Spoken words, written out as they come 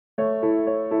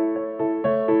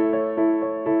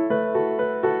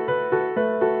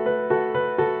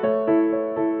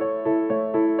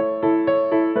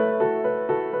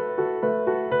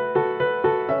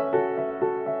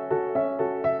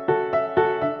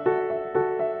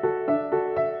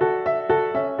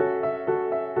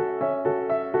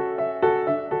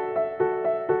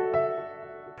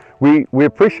We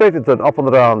appreciated that up on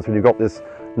the downs, when you've got this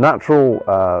natural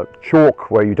chalk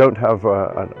where you don't have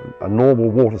a normal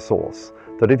water source,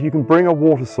 that if you can bring a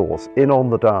water source in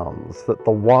on the downs, that the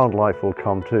wildlife will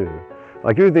come too.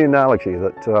 I give you the analogy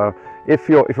that if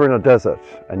you're in a desert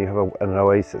and you have an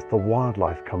oasis, the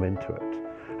wildlife come into it.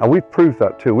 And we've proved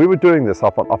that too. We were doing this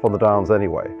up on the downs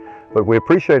anyway, but we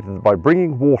appreciated that by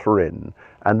bringing water in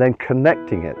and then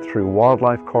connecting it through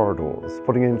wildlife corridors,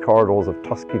 putting in corridors of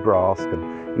tusky grass,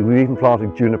 and we even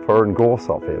planted juniper and gorse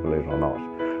up here, believe it or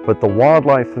not. But the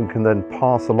wildlife can then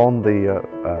pass along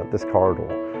this corridor.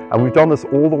 And we've done this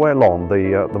all the way along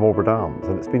the Marlborough Downs,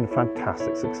 and it's been a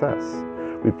fantastic success.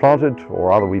 We planted, or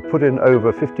rather we put in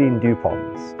over 15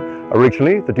 Dewponds.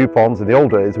 Originally, the Dewponds in the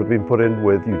old days would have been put in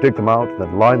with, you dig them out,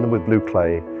 then line them with blue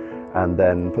clay, and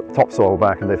then put the topsoil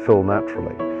back and they fill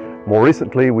naturally. More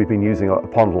recently, we've been using a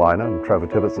pond liner, and Trevor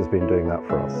Tibbets has been doing that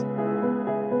for us.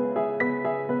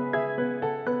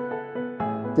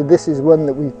 This is one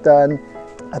that we've done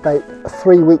about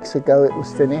 3 weeks ago. It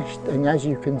was finished, and as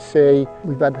you can see,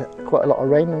 we've had quite a lot of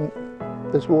rain and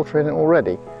there's water in it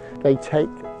already. They take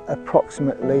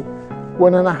approximately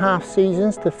 1.5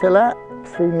 seasons to fill out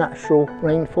through natural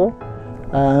rainfall.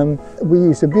 We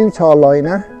use a butyl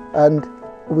liner and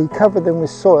we cover them with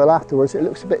soil afterwards. It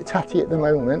looks a bit tatty at the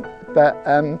moment, but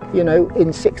you know,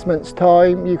 in 6 months'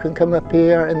 time you can come up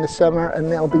here in the summer and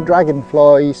there'll be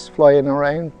dragonflies flying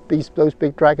around, those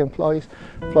big dragonflies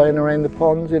flying around the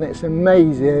ponds, and it's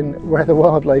amazing where the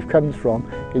wildlife comes from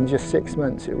in just 6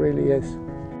 months. It really is.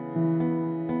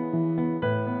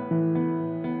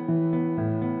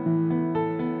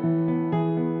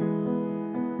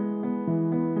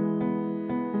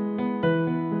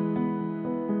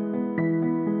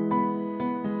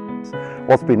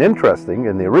 What's been interesting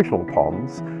in the original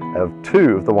ponds, of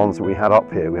 2 of the ones that we had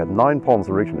up here, we had 9 ponds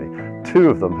originally, 2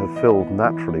 of them have filled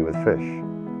naturally with fish.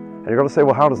 And you've got to say,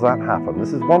 well, how does that happen?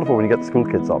 This is wonderful when you get the school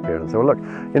kids up here and say, well, look,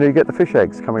 you know, you get the fish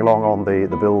eggs coming along on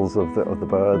the bills of the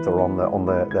birds or on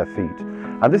their feet.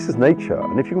 And this is nature.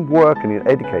 And if you can work and you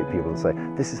educate people and say,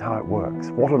 this is how it works,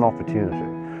 what an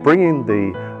opportunity. Bring in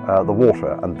the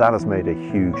water, and that has made a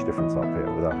huge difference up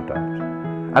here, without a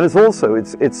doubt. And it's also,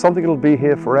 it's something that'll be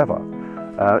here forever.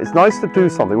 It's nice to do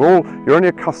something. You're only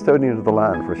a custodian of the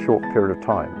land for a short period of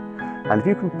time. And if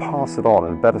you can pass it on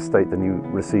in a better state than you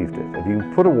received it, if you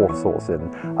can put a water source in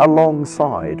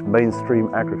alongside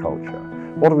mainstream agriculture,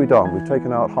 what have we done? We've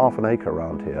taken out half an acre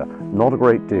around here, not a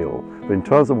great deal, but in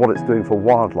terms of what it's doing for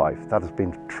wildlife, that has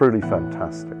been truly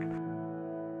fantastic.